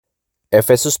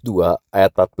Efesus 2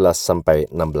 ayat 14 sampai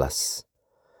 16.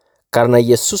 Karena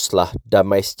Yesuslah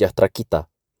damai sejahtera kita,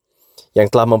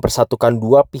 yang telah mempersatukan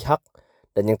dua pihak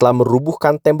dan yang telah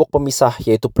merubuhkan tembok pemisah,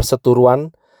 yaitu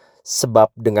perseteruan,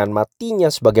 sebab dengan matinya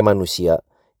sebagai manusia,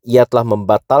 ia telah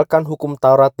membatalkan hukum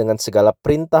Taurat dengan segala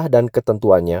perintah dan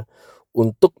ketentuannya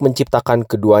untuk menciptakan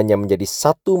keduanya menjadi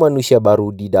satu manusia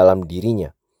baru di dalam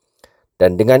dirinya.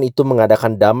 Dan dengan itu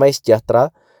mengadakan damai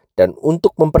sejahtera dan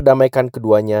untuk memperdamaikan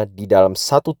keduanya di dalam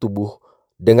satu tubuh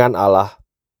dengan Allah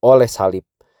oleh salib,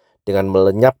 dengan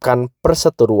melenyapkan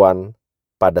perseteruan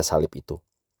pada salib itu.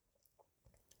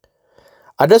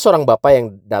 Ada seorang bapak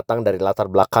yang datang dari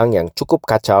latar belakang yang cukup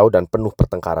kacau dan penuh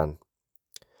pertengkaran.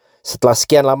 Setelah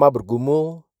sekian lama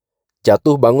bergumul,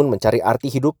 jatuh, bangun, mencari arti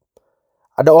hidup,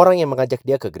 ada orang yang mengajak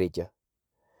dia ke gereja.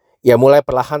 Ia mulai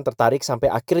perlahan tertarik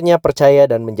sampai akhirnya percaya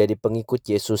dan menjadi pengikut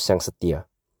Yesus yang setia.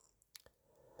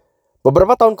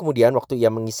 Beberapa tahun kemudian, waktu ia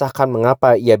mengisahkan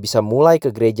mengapa ia bisa mulai ke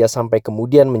gereja sampai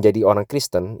kemudian menjadi orang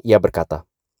Kristen, ia berkata,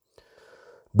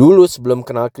 "Dulu sebelum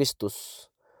kenal Kristus,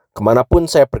 kemanapun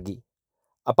saya pergi,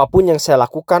 apapun yang saya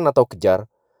lakukan atau kejar,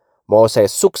 mau saya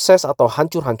sukses atau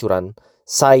hancur-hancuran,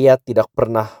 saya tidak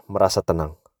pernah merasa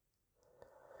tenang.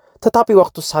 Tetapi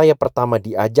waktu saya pertama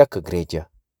diajak ke gereja,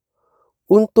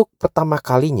 untuk pertama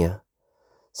kalinya,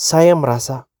 saya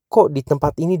merasa kok di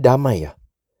tempat ini damai ya?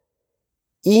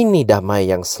 Ini damai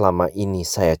yang selama ini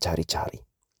saya cari-cari."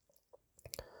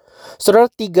 Saudara,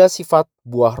 3 sifat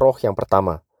buah roh yang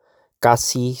pertama,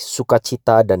 kasih,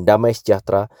 sukacita, dan damai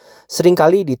sejahtera,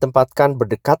 seringkali ditempatkan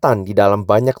berdekatan di dalam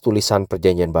banyak tulisan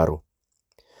Perjanjian Baru.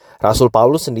 Rasul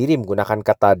Paulus sendiri menggunakan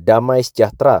kata damai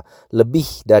sejahtera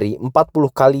lebih dari 40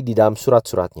 kali di dalam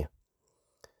surat-suratnya.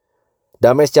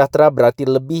 Damai sejahtera berarti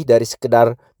lebih dari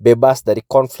sekedar bebas dari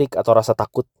konflik atau rasa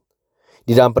takut.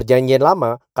 Di dalam Perjanjian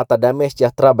Lama, kata damai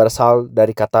sejahtera berasal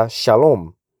dari kata shalom.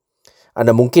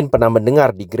 Anda mungkin pernah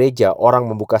mendengar di gereja orang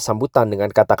membuka sambutan dengan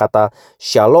kata-kata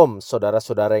shalom,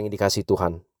 saudara-saudara yang dikasihi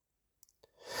Tuhan.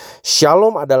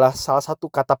 Shalom adalah salah satu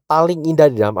kata paling indah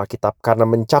di dalam Alkitab karena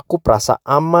mencakup rasa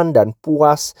aman dan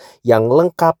puas yang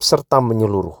lengkap serta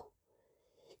menyeluruh.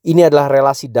 Ini adalah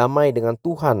relasi damai dengan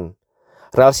Tuhan,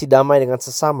 relasi damai dengan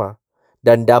sesama,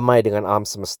 dan damai dengan alam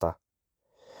semesta.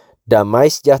 Damai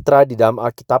sejahtera di dalam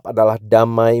Alkitab adalah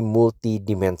damai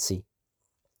multidimensi.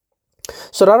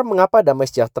 Saudara, mengapa damai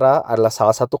sejahtera adalah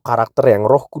salah satu karakter yang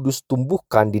Roh Kudus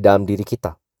tumbuhkan di dalam diri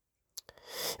kita?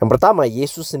 Yang pertama,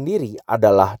 Yesus sendiri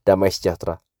adalah damai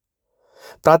sejahtera.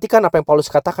 Perhatikan apa yang Paulus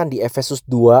katakan di Efesus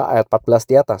 2 ayat 14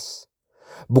 di atas.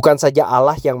 Bukan saja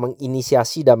Allah yang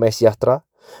menginisiasi damai sejahtera,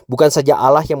 bukan saja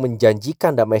Allah yang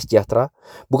menjanjikan damai sejahtera,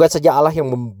 bukan saja Allah yang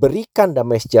memberikan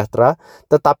damai sejahtera,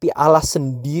 tetapi Allah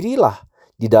sendirilah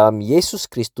di dalam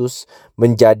Yesus Kristus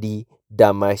menjadi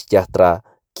damai sejahtera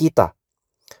kita.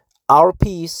 Our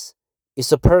peace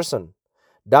is a person.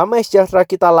 Damai sejahtera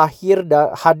kita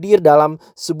hadir dalam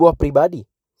sebuah pribadi.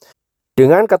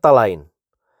 Dengan kata lain,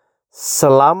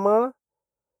 selama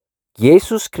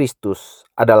Yesus Kristus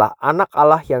adalah anak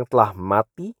Allah yang telah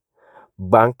mati,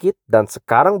 bangkit, dan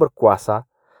sekarang berkuasa,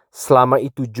 selama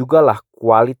itu jugalah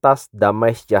kualitas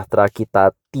damai sejahtera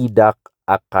kita tidak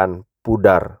akan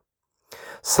pudar.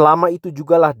 Selama itu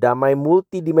jugalah damai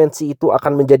multidimensi itu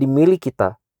akan menjadi milik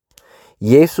kita.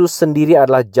 Yesus sendiri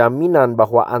adalah jaminan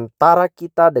bahwa antara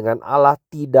kita dengan Allah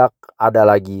tidak ada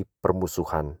lagi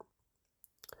permusuhan.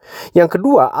 Yang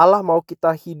kedua, Allah mau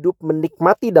kita hidup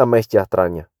menikmati damai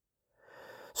sejahteranya.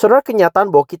 Saudara,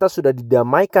 kenyataan bahwa kita sudah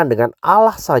didamaikan dengan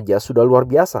Allah saja sudah luar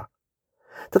biasa.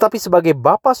 Tetapi sebagai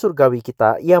Bapa surgawi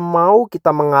kita, Ia mau kita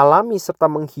mengalami serta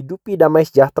menghidupi damai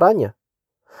sejahteranya.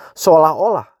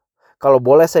 Seolah-olah, kalau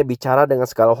boleh saya bicara dengan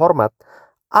segala hormat,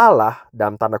 Allah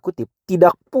dalam tanda kutip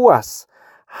tidak puas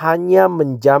hanya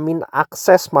menjamin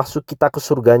akses masuk kita ke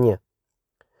surganya.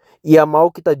 Ia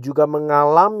mau kita juga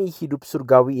mengalami hidup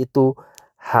surgawi itu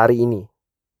hari ini.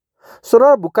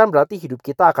 Saudara, bukan berarti hidup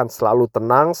kita akan selalu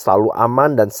tenang, selalu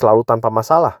aman, dan selalu tanpa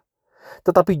masalah.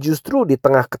 Tetapi justru di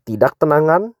tengah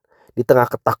ketidaktenangan, di tengah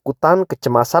ketakutan,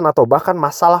 kecemasan, atau bahkan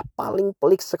masalah paling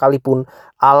pelik sekalipun,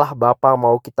 Allah Bapa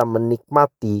mau kita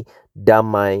menikmati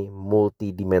damai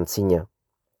multidimensinya.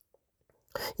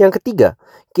 Yang ketiga,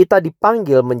 kita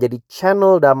dipanggil menjadi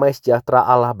channel damai sejahtera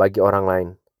Allah bagi orang lain.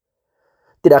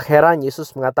 Tidak heran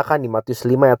Yesus mengatakan di Matius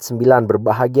 5 ayat 9,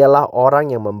 "Berbahagialah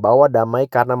orang yang membawa damai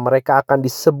karena mereka akan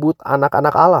disebut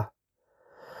anak-anak Allah."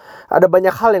 Ada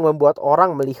banyak hal yang membuat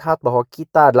orang melihat bahwa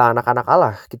kita adalah anak-anak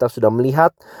Allah. Kita sudah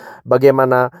melihat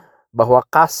bagaimana bahwa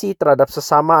kasih terhadap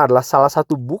sesama adalah salah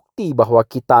satu bukti bahwa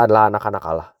kita adalah anak-anak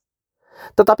Allah.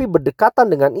 Tetapi berdekatan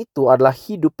dengan itu adalah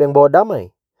hidup yang bawa damai.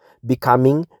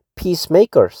 Becoming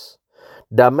peacemakers.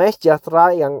 Damai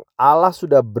sejahtera yang Allah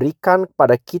sudah berikan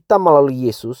kepada kita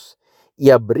melalui Yesus,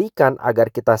 Ia berikan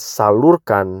agar kita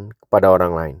salurkan kepada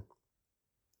orang lain.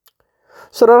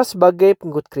 Saudara, sebagai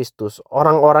pengikut Kristus,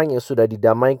 orang-orang yang sudah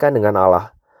didamaikan dengan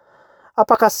Allah,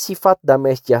 apakah sifat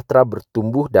damai sejahtera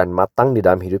bertumbuh dan matang di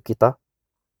dalam hidup kita?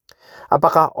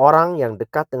 Apakah orang yang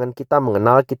dekat dengan kita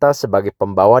mengenal kita sebagai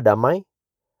pembawa damai,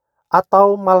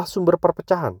 atau malah sumber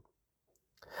perpecahan?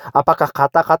 Apakah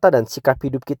kata-kata dan sikap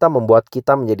hidup kita membuat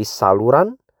kita menjadi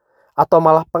saluran, atau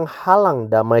malah penghalang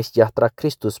damai sejahtera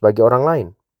Kristus bagi orang lain?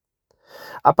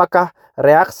 Apakah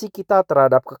reaksi kita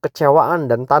terhadap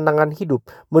kekecewaan dan tantangan hidup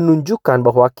menunjukkan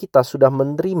bahwa kita sudah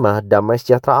menerima damai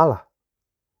sejahtera Allah?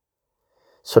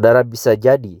 Saudara, bisa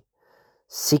jadi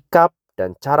sikap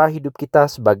dan cara hidup kita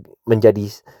menjadi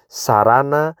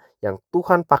sarana yang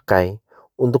Tuhan pakai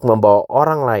untuk membawa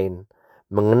orang lain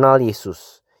mengenal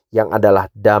Yesus yang adalah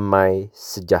damai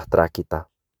sejahtera kita.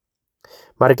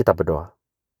 Mari kita berdoa.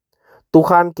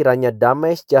 Tuhan, kiranya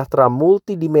damai sejahtera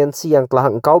multidimensi yang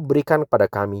telah Engkau berikan kepada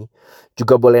kami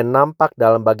juga boleh nampak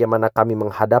dalam bagaimana kami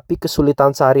menghadapi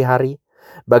kesulitan sehari-hari,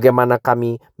 bagaimana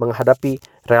kami menghadapi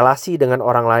relasi dengan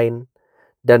orang lain,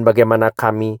 dan bagaimana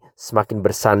kami semakin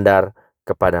bersandar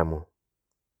kepadamu.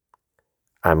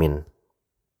 Amin.